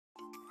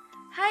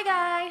Hi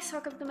guys!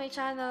 Welcome to my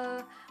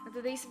channel. On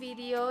today's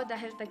video,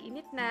 dahil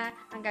tag-init na,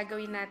 ang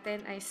gagawin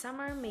natin ay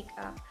summer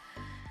makeup.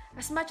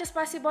 As much as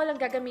possible,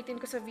 ang gagamitin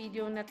ko sa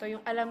video na to,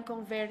 yung alam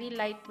kong very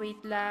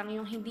lightweight lang,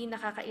 yung hindi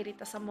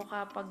nakakairita sa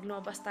mukha pag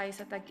lumabas tayo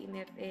sa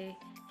tag-init,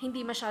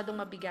 hindi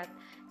masyadong mabigat.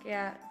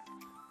 Kaya,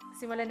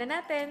 simulan na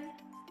natin!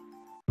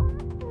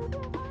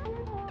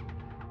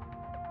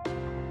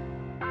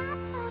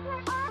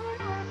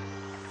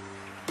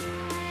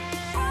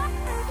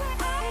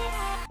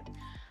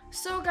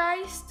 So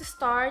guys, to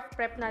start,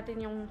 prep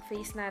natin yung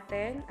face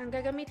natin. Ang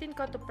gagamitin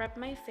ko to prep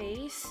my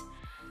face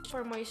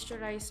for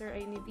moisturizer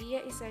ay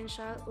Nivea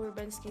Essential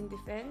Urban Skin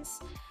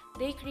Defense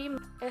Day Cream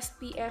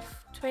SPF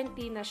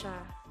 20 na siya.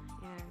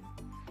 Yan.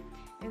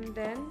 And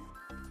then,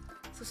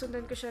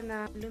 susundan ko siya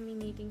na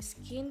Illuminating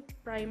Skin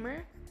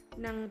Primer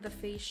ng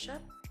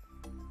TheFaceShop.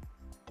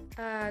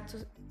 At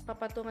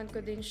papatungan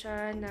ko din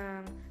siya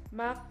ng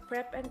MAC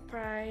Prep and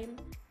Prime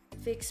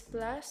Fix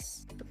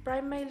Plus. To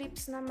prime my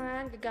lips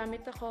naman,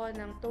 gagamit ako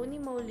ng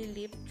Moly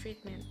Lip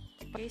Treatment.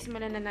 Okay,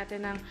 simulan na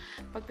natin ang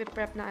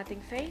pagpiprep ng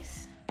ating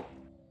face.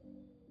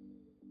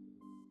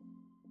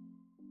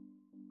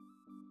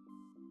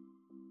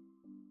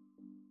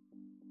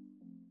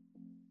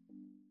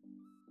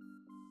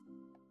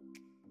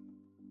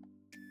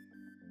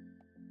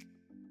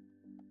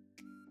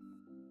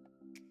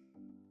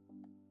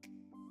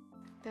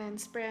 Then,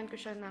 sprayan ko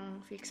siya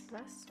ng Fix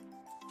Plus.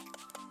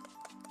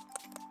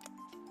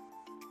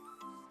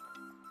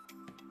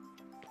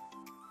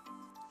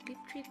 Lip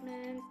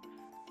treatment.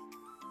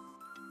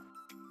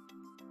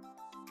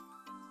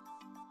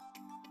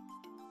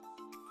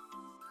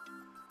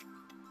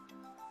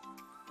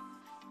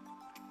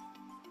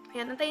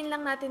 Ayan, antayin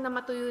lang natin na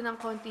matuyo ng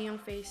konti yung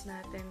face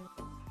natin.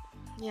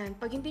 Yan,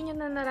 pag hindi nyo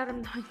na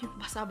nararamdaman yung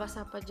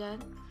basa-basa pa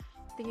dyan,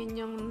 tingin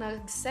nyo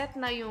nag-set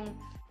na yung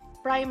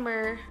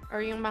primer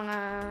or yung mga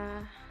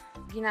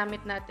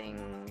ginamit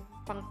nating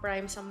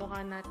pang-prime sa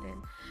mukha natin.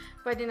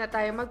 Pwede na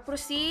tayo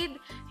mag-proceed.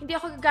 Hindi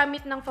ako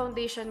gagamit ng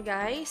foundation,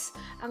 guys.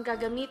 Ang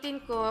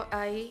gagamitin ko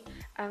ay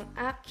ang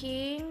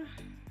aking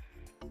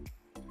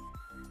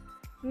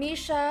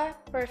Missha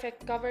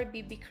Perfect Cover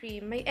BB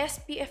Cream. May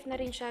SPF na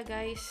rin siya,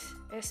 guys.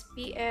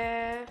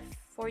 SPF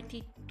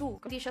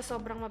 42. Hindi siya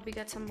sobrang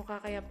mabigat sa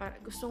mukha, kaya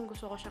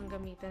gustong-gusto ko siyang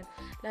gamitin.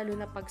 Lalo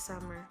na pag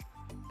summer.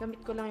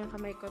 Gamit ko lang yung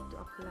kamay ko to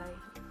apply.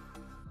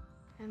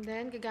 And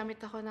then,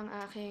 gagamit ako ng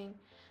aking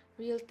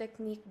Real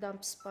Technique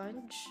Damp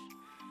Sponge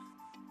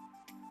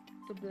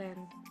to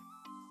blend.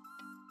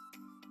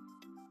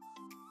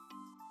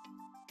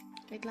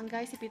 Wait lang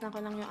guys, ipitan ko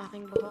lang yung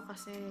aking buhok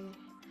kasi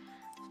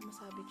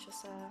sumasabit siya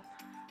sa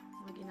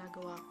mga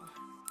ginagawa ko.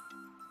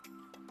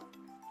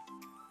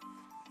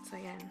 So,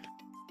 yan.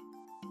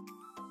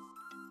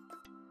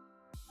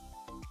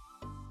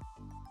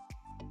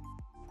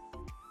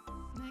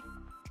 Next.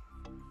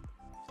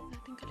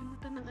 Natin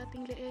kalimutan ng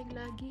ating leeg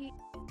lagi.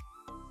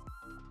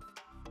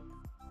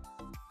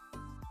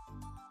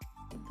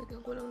 Tagal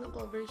ko lang ng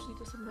coverage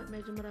dito sa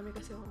medyo marami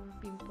kasi akong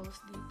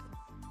pimples dito.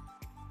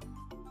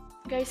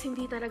 Guys,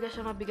 hindi talaga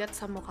siya mabigat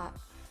sa mukha.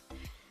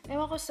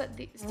 Ewan ko sa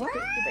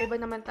iba-iba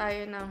naman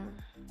tayo ng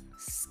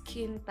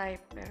skin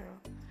type,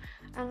 pero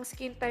ang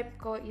skin type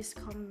ko is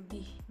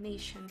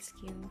combination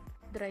skin.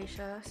 Dry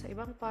siya sa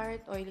ibang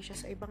part, oily siya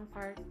sa ibang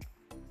part.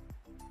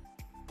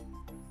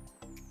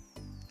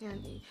 Yan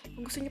eh.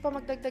 Kung gusto niyo pa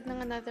magdagdag ng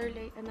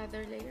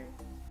another layer,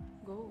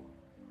 go.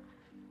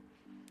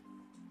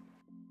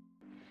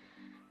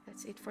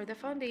 That's it for the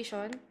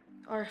foundation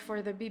or for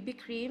the BB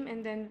cream,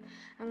 and then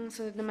ang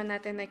sunod naman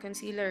natin ay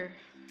concealer.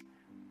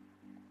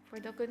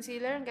 For the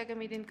concealer, ang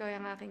gagamitin ko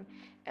yung aking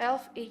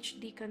e.l.f.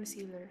 HD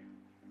concealer.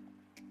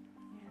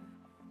 Ayan.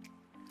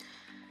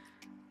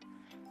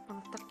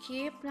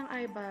 Pangtakip ng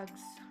eye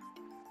bags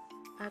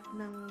at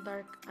ng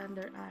dark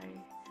under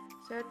eye.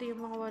 So ito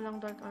yung mga walang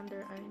dark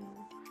under eye,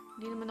 no?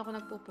 Hindi naman ako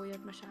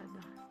nagpupuyat masyado.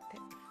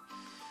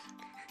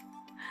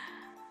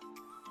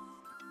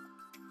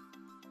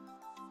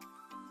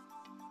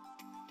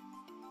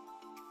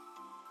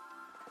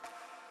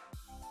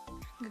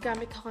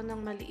 Gagamit ako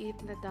ng maliit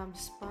na damp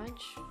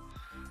sponge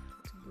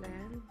to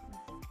blend.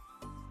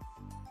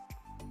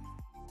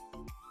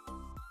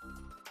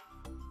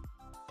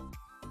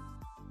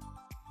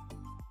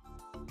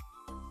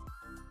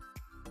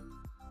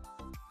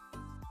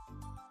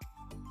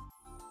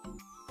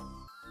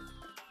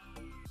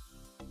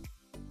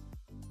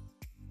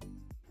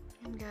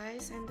 And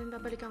guys, and then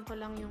babalikan ko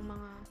lang yung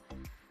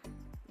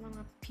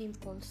mga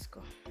pimples ko.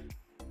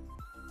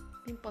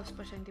 Pimples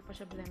pa siya, hindi pa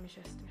siya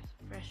blemishes.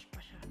 Fresh pa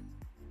siya.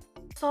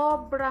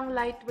 Sobrang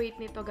lightweight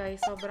nito, guys.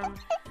 Sobrang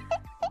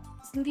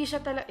hindi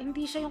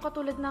siya yung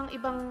katulad ng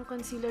ibang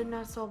concealer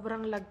na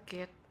sobrang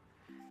lagkit.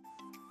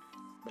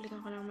 Balikan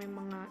ko lang may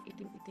mga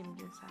itim-itim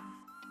din sa.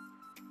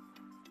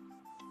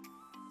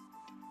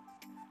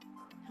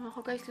 Ako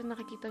guys, kung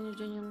nakikita nyo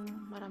dyan yung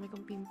marami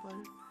kong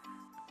pimple.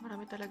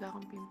 Marami talaga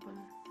akong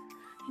pimple.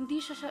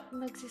 Hindi siya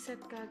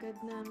nagsiset kagad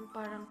ng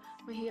parang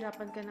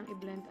mahirapan ka nang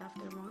i-blend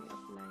after mong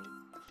i-apply.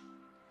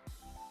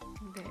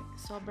 Hindi.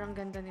 Sobrang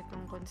ganda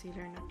nitong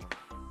concealer na to.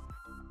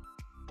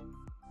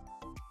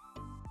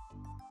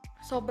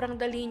 sobrang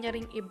dali niya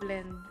ring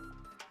i-blend.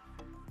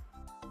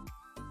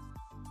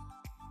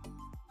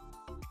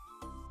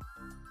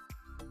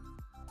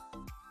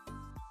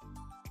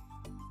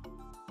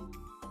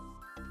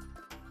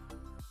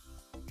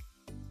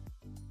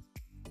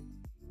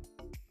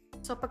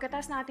 So,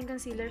 pagkatapos ng ating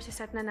concealer,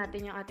 siset na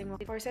natin yung ating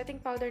for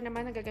setting powder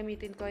naman,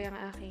 nagagamitin ko yung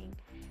aking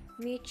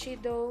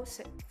Nichido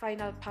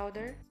Final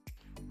Powder.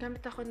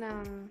 Gamit ako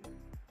ng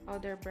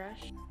powder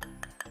brush.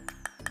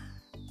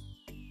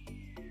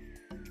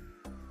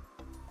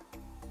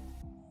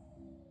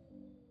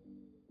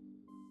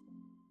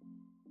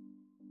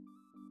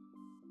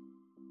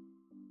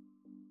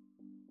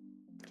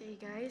 Okay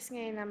guys,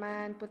 ngayon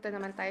naman, punta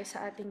naman tayo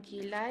sa ating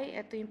kilay.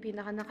 Ito yung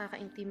pinaka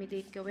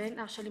nakaka-intimidate gawin.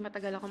 Actually,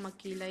 matagal ako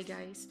magkilay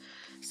guys.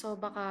 So,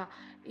 baka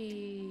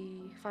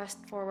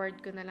i-fast forward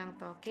ko na lang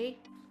to,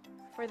 okay?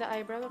 For the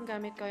eyebrow, ang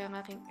gamit ko yung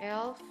aking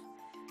e.l.f.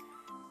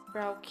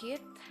 Brow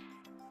Kit.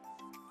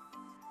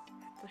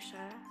 Ito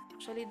siya.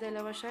 Actually,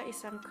 dalawa siya.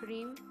 Isang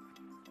cream,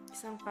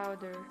 isang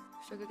powder.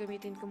 So,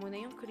 gagamitin ko muna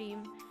yung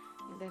cream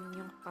and then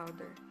yung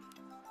powder.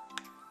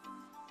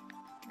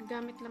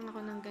 Nagamit lang ako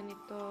ng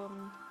ganitong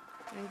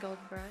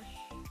angled brush.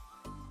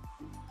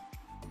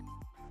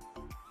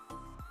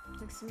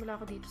 Nagsimula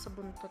ako dito sa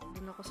buntot.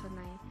 Doon ako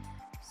sanay.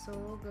 So,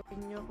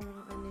 gawin nyo kung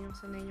ano yung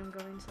sanay nyong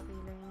gawin sa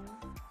kilay nyo.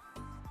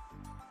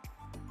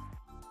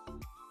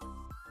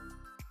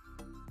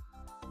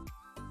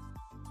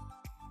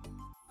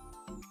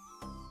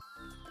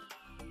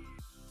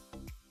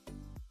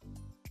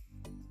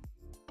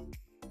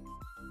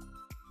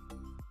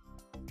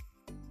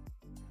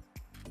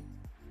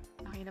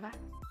 Okay na ba?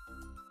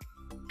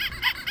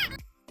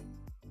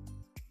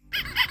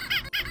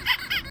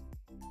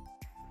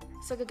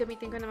 So,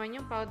 gagamitin ko naman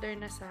yung powder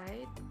na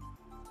side.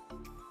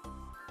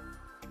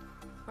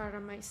 Para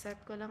mai-set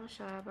ko lang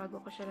siya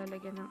bago ko siya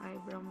lalagyan ng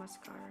eyebrow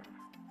mascara.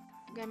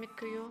 Gamit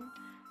ko yung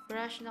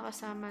brush na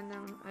kasama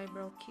ng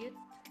eyebrow kit.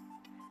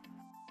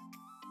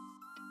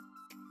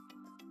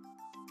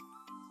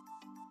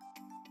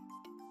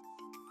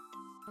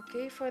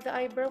 Okay, for the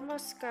eyebrow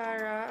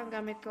mascara, ang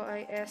gamit ko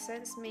ay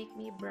Essence Make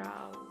Me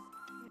Brow.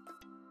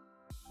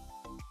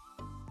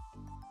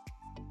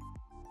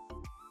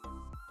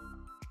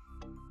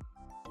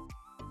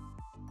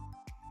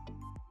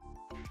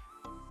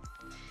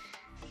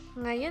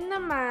 Ngayon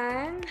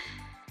naman,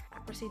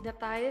 proceed na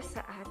tayo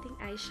sa ating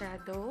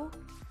eyeshadow.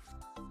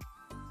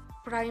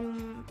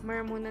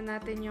 Primer muna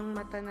natin yung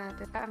mata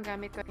natin. Ang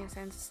gamit ko yung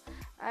Essence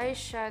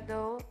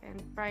Eyeshadow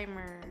and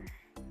Primer.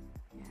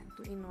 Yan,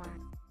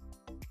 2-in-1.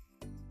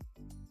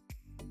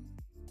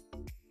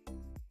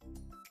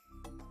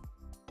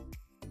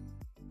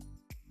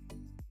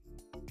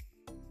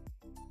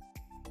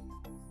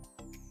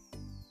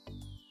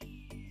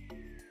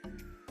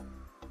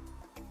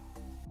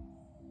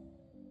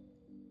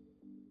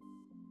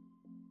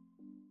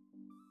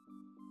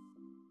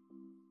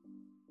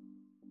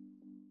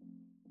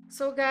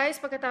 So guys,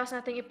 pagkatapos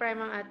nating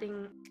i-prime ang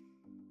ating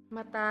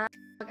mata,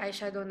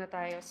 mag-eyeshadow na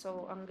tayo.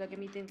 So, ang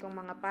gagamitin kong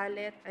mga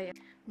palette ay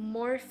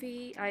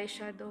Morphe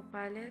eyeshadow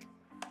palette.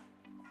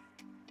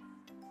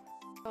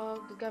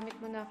 So, gagamit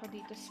muna ako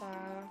dito sa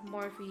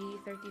Morphe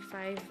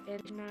 35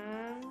 and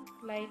ng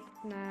light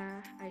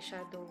na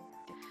eyeshadow.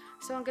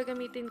 So, ang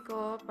gagamitin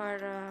ko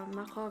para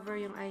ma-cover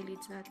yung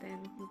eyelids natin,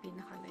 yung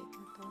pinaka-light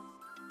na to.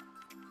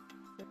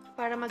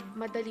 Para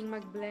madaling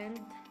mag-blend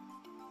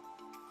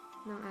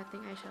ng ating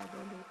eyeshadow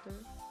later.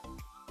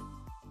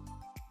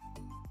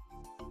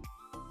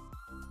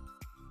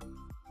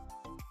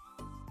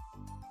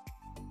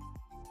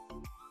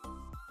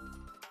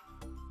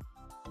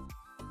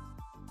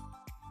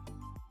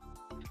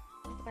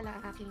 Ito pala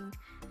ang aking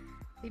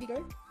baby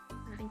girl,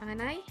 ang aking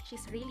panganay.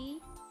 She's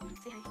really...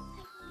 Say hi.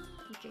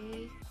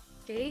 Okay.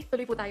 Okay,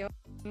 tuloy po tayo.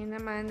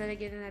 Ngayon naman,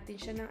 lalagyan na natin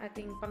siya ng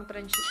ating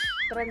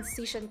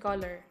pang-transition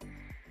color.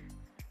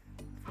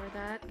 For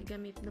that,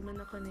 gagamit naman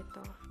ako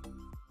nito.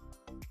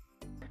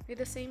 With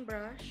the same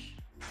brush,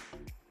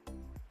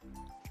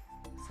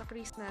 sa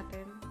crease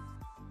natin.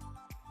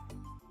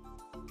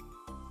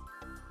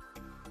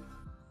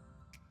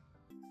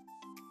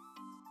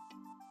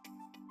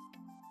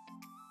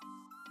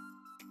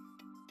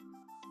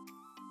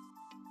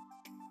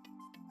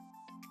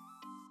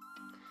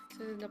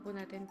 Sunod na po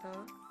natin to.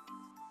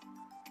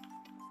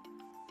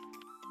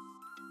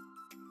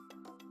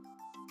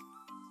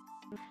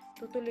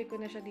 Tutuloy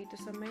ko na siya dito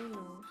sa my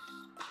nose.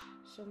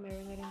 So,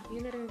 meron na rin.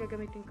 Yun na rin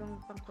gagamitin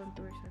kong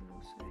pang-contour sa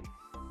nose, guys.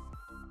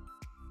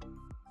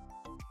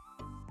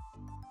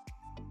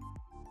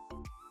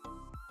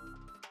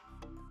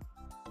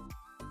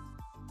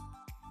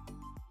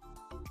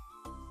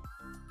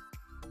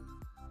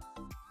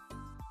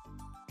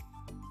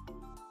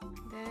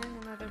 Then,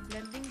 another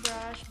blending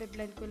brush.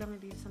 Be-blend ko lang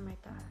dito sa may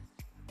taas.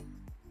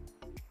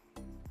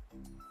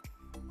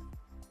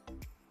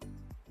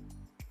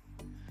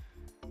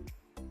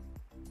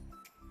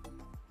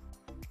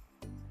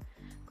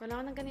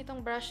 Kailangan ng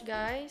ganitong brush,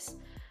 guys,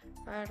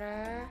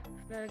 para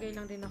lalagay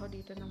lang din ako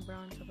dito ng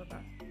brown sa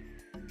baba.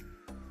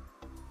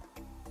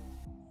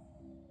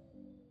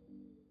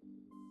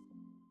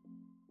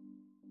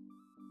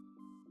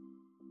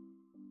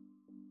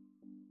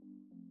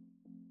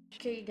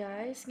 Okay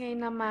guys,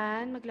 ngayon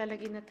naman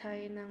maglalagay na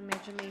tayo ng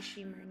medyo may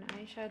shimmer na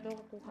eyeshadow.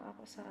 Kukuha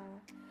ako sa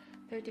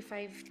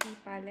 35T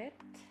palette.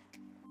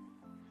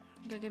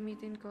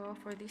 Gagamitin ko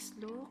for this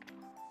look.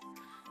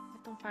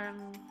 Itong parang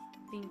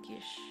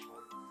pinkish.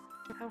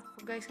 Ako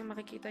guys, kung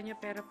makikita nyo,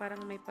 pero parang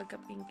may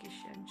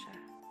pagka-pinkish yan siya.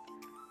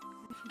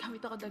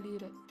 Gamit ako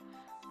daliri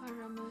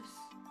para mas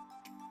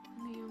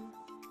ano yung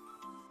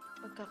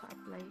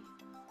pagkaka-apply.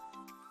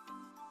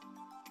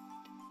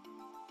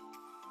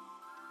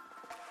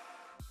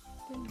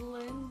 Then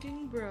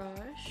blending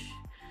brush.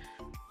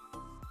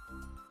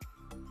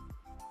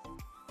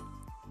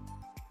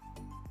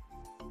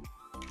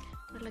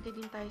 Malagay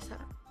din tayo sa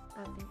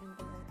ating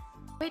under.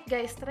 Wait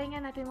guys, try nga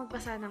natin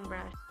magbasa ng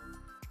brush.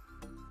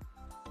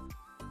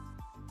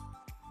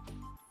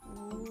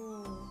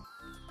 Ooh,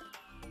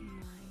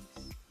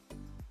 nice.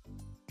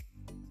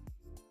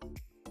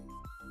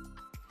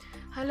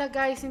 Hala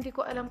guys, hindi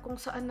ko alam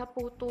kung saan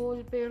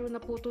naputol, pero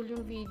naputol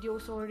yung video,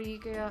 sorry.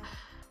 Kaya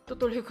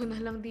tutuloy ko na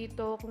lang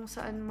dito kung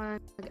saan man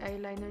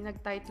nag-eyeliner,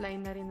 nag-tight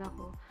line na rin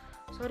ako.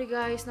 Sorry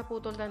guys,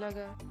 naputol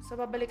talaga. So,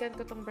 babalikan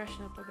ko tong brush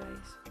na to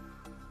guys.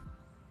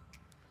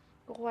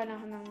 Kukuha lang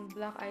ako ng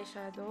black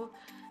eyeshadow.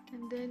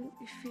 And then,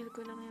 i-feel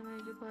ko lang yung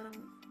medyo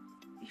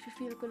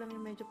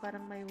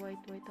parang may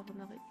white-white ako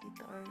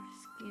nakikita or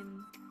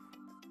skin.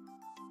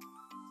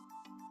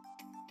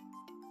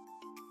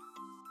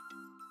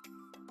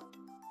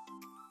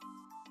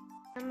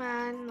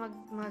 Naman,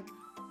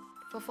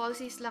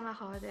 falsies lang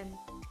ako, then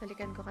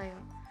balikan ko kayo.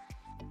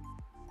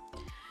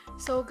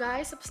 So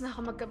guys, tapos na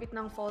ako magkabit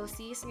ng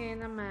falsies.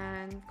 Ngayon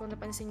naman, kung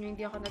napansin nyo,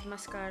 hindi ako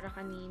nag-mascara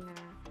kanina.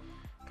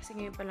 Kasi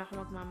ngayon pala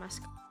ako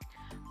magmamaskara.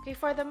 Okay,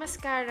 for the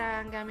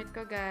mascara, ang gamit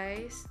ko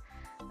guys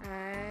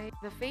ay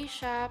The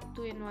Face Shop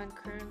 2-in-1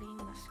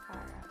 Curling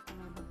Mascara.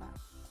 Ano ba?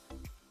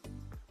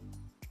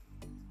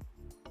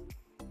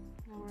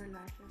 Lower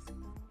lashes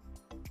ko.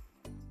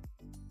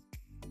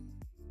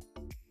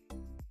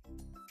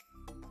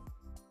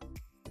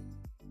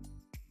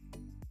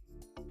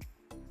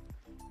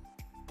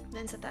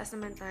 Then sa taas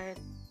naman tayo.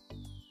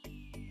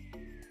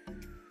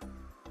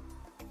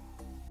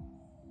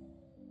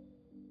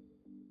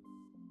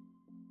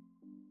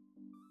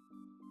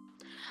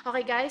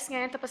 Okay guys,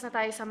 ngayon tapos na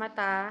tayo sa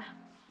mata.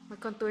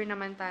 Mag-contour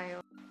naman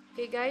tayo.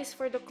 Okay guys,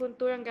 for the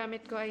contour, ang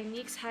gamit ko ay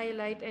NYX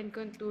Highlight and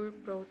Contour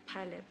Pro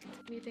Palette.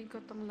 Gamitin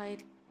ko tong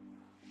light.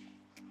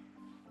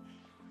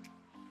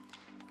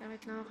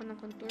 Gamit na ako ng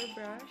contour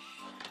brush.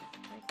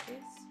 Like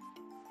this.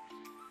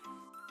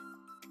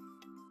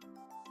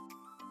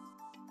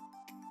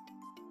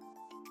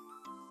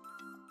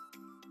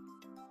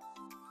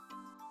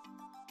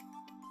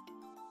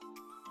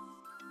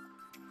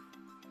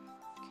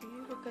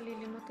 Huwag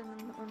kalilimutan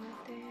ng noo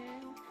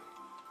natin.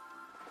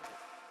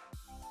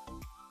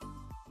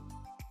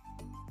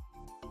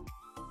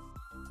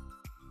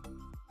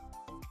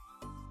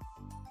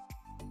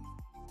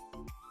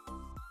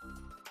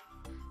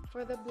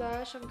 For the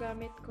blush, ang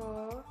gamit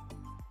ko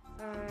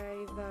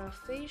ay the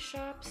Face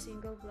Shop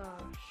Single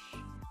Blush.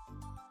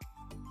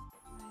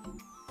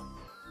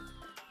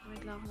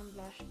 Gamit lang ako ng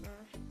blush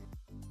brush.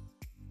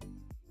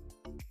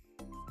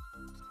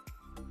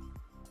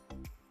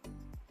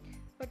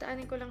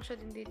 Pataanin ko lang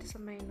siya din dito sa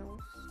my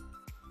nose.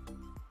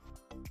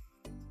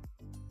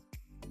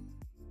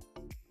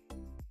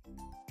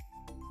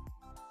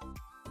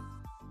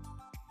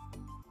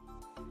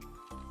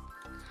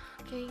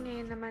 Okay,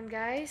 ngayon naman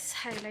guys,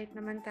 highlight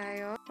naman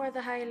tayo. For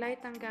the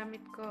highlight, ang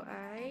gamit ko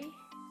ay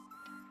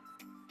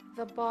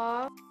the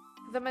Balm,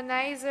 the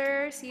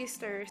Manizer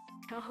Sisters.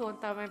 Oh,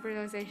 tama yung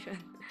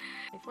pronunciation.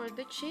 For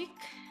the cheek,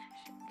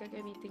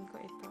 gagamitin ko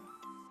ito.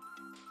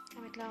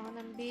 Gamit lang ako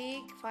ng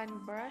big fan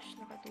brush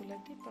na katulad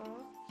nito.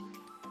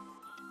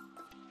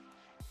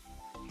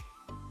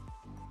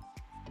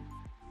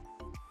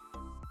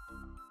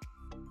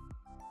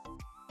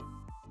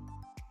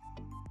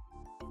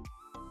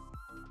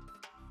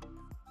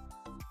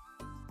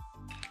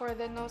 For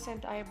the nose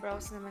and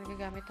eyebrows naman,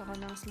 gagamit ako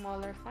ng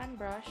smaller fan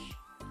brush.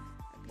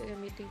 At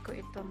gagamitin ko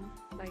itong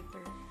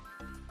lighter.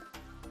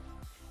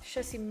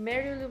 Siya si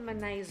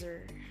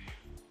Manizer.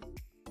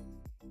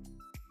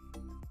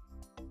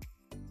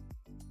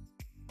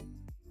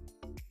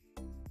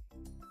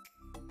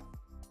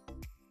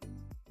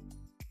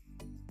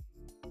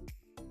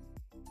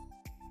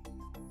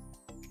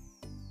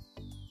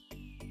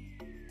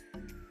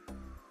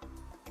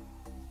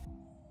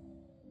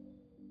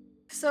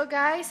 So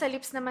guys, sa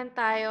lips naman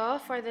tayo.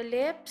 For the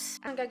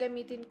lips, ang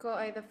gagamitin ko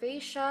ay the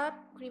Face Shop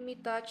Creamy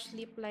Touch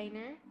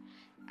Lipliner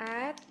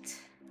at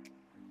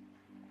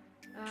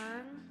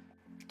ang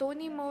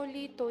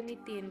Moly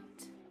Tint.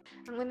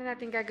 Ang una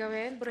natin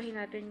gagawin, burahin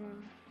natin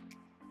yung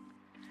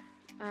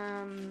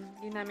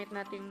ginamit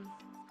nating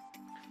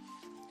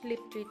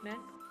lip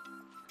treatment.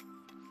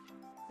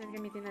 Then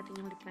gamitin natin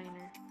yung lip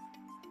liner.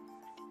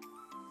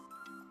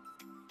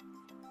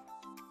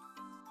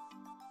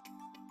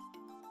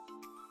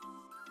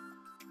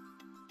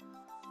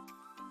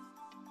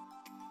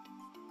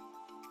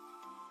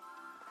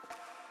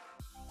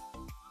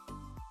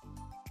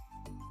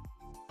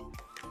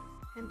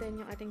 And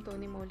then, yung ating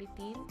Tony Moly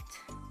tint.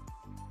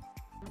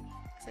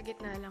 Sa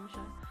gitna lang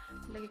siya.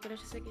 Lagay ko na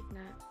siya sa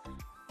gitna.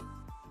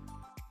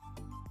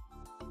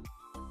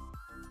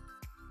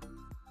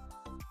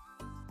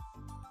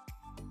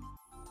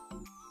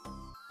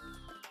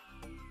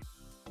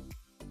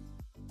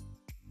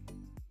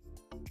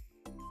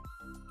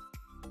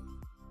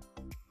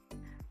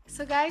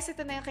 So guys,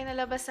 ito na yung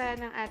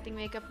kinalabasan ng ating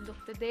makeup look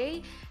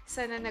today.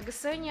 Sana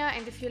nagustuhan nyo,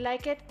 and if you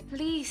like it,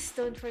 please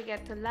don't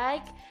forget to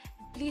like,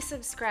 please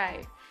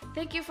subscribe.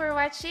 Thank you for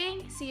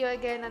watching. See you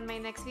again on my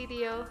next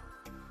video.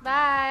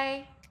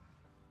 Bye!